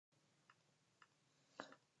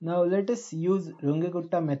Now let us use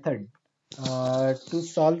Runge-Kutta method to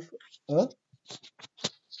solve a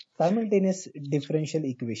simultaneous differential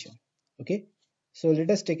equation. Okay, so let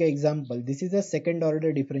us take an example. This is a second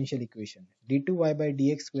order differential equation, d2y by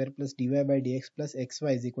dx square plus dy by dx plus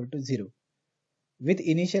xy is equal to 0 with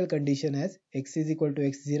initial condition as x is equal to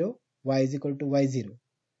x0, y is equal to y0.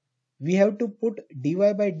 We have to put dy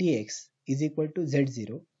by dx is equal to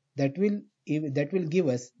z0. That will give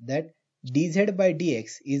us that dz by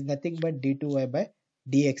dx is nothing but d2y by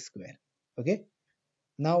dx square. Okay,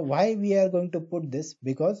 now why we are going to put this?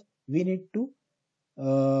 Because we need to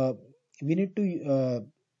uh,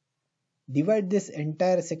 divide this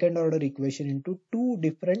entire second order equation into two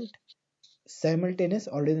different simultaneous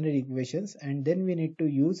ordinary equations, and then we need to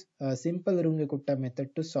use a simple Runge-Kutta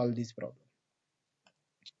method to solve this problem.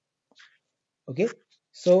 Okay,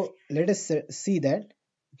 so let us see that.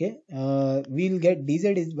 Okay, we'll get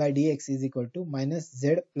dz is by dx is equal to minus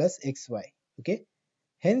z plus xy. Okay,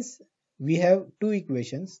 hence we have two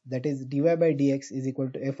equations, that is dy by dx is equal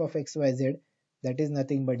to f of xyz, that is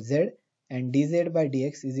nothing but z, and dz by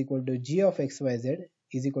dx is equal to g of xyz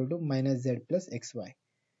is equal to minus z plus xy.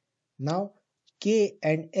 Now k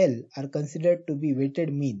and l are considered to be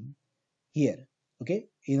weighted mean here. Okay,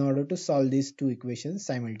 in order to solve these two equations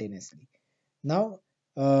simultaneously. Now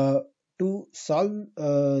to solve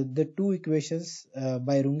the two equations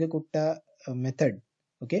by Runge-Kutta method,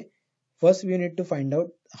 okay, first we need to find out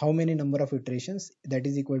how many number of iterations, that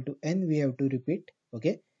is equal to n, we have to repeat.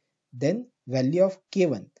 Okay, then value of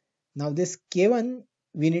k1. Now this k1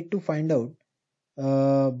 we need to find out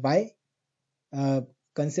by uh,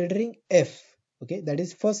 considering f. Okay, that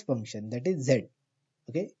is first function, that is z.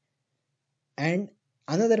 Okay, and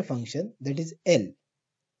another function, that is l.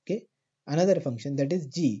 Okay, another function, that is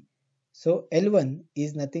g. So L1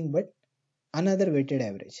 is nothing but another weighted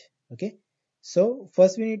average. Okay, so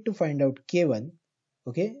first we need to find out k1.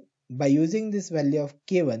 Okay, by using this value of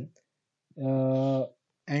k1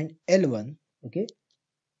 and L1. Okay,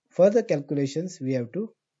 further calculations we have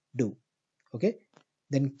to do. Okay,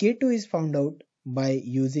 then k2 is found out by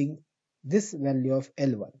using this value of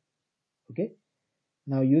L1. Okay,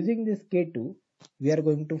 now using this k2 we are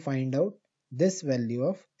going to find out this value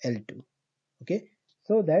of L2. Okay,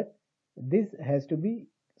 so that this has to be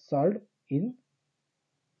solved in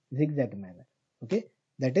zigzag manner. Okay,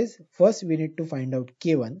 that is, first we need to find out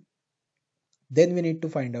k1, then we need to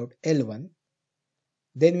find out L1,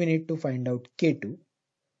 then we need to find out k2,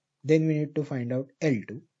 then we need to find out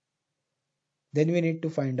L2, then we need to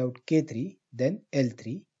find out k3, then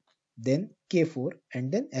L3, then k4,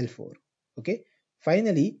 and then L4. Okay,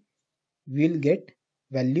 finally we'll get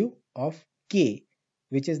value of k,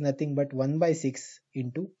 which is nothing but 1 by 6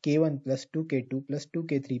 into k1 plus 2k2 plus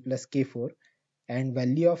 2k3 plus k4, and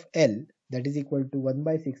value of l, that is equal to 1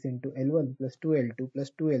 by 6 into l1 plus 2l2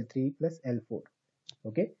 plus 2l3 plus l4.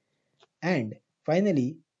 Okay, and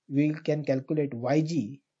finally we can calculate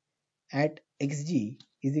yg at xg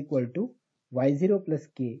is equal to y0 plus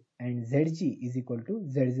k and zg is equal to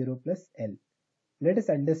z0 plus l. Let us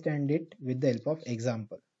understand it with the help of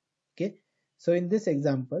example. Okay, so in this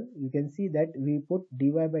example you can see that we put dy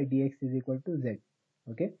by dx is equal to z.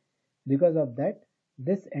 Okay, because of that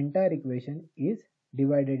this entire equation is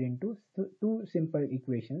divided into two simple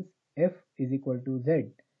equations, f is equal to z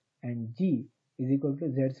and g is equal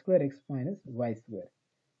to z square x minus y square.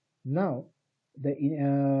 Now the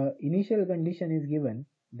initial condition is given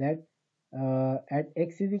that at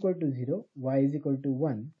x is equal to 0, y is equal to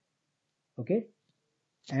 1. Okay,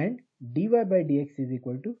 and dy by dx is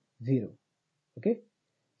equal to 0. Okay,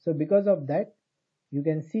 so because of that you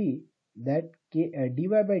can see that dy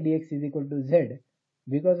by dx is equal to z.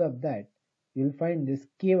 Because of that you will find this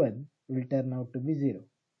k1 will turn out to be 0.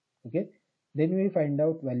 Okay, then we find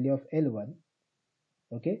out value of l1.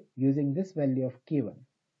 Okay, using this value of k1.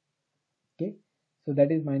 Okay, so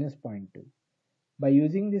that is minus 0.2. By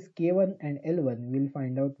using this k1 and l1 we will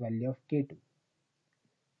find out value of k2.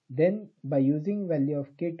 Then by using value of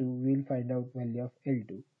k2 we will find out value of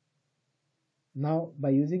l2. Now by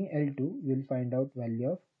using L2 we will find out value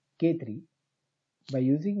of K3. By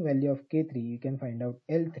using value of K3 you can find out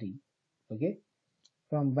L3. Okay,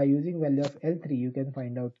 by using value of L3 you can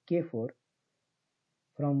find out K4.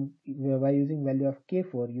 By using value of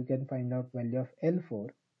K4 you can find out value of L4,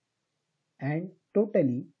 and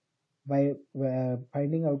totally by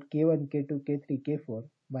finding out K1, K2, K3, K4,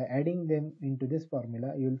 by adding them into this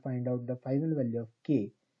formula you will find out the final value of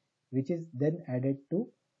K, which is then added to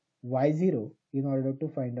y0 in order to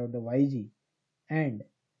find out the yg, and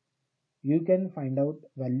you can find out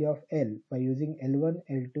value of L by using L1,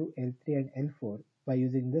 L2, L3 and L4 by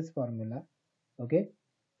using this formula. Okay,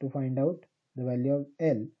 to find out the value of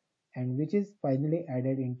L, and which is finally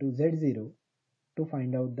added into Z0 to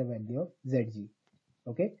find out the value of Zg.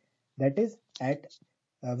 Okay, that is at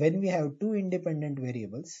when we have two independent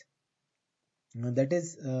variables, that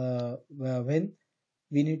is when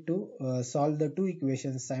we need to solve the two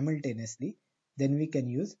equations simultaneously, then we can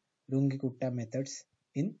use Runge-Kutta methods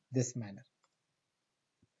in this manner.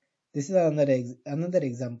 This is another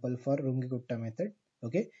example for Runge-Kutta method.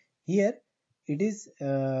 Okay, here it is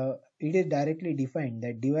directly defined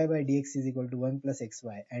that dy by dx is equal to 1 plus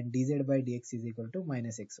xy and dz by dx is equal to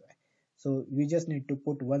minus xy. So we just need to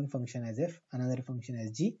put one function as f, another function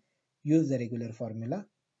as g, use the regular formula,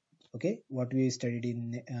 okay, what we studied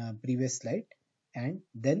in previous slide, and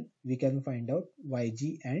then we can find out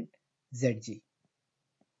yg and zg.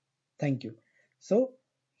 Thank you. So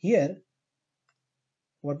here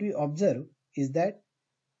what we observe is that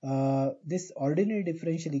this ordinary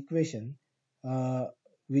differential equation,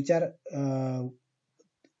 which are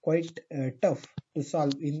quite tough to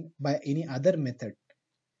solve in by any other method,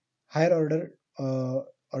 higher order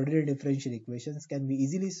ordinary differential equations can be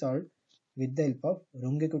easily solved with the help of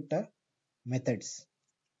Runge-Kutta methods.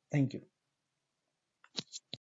 Thank you.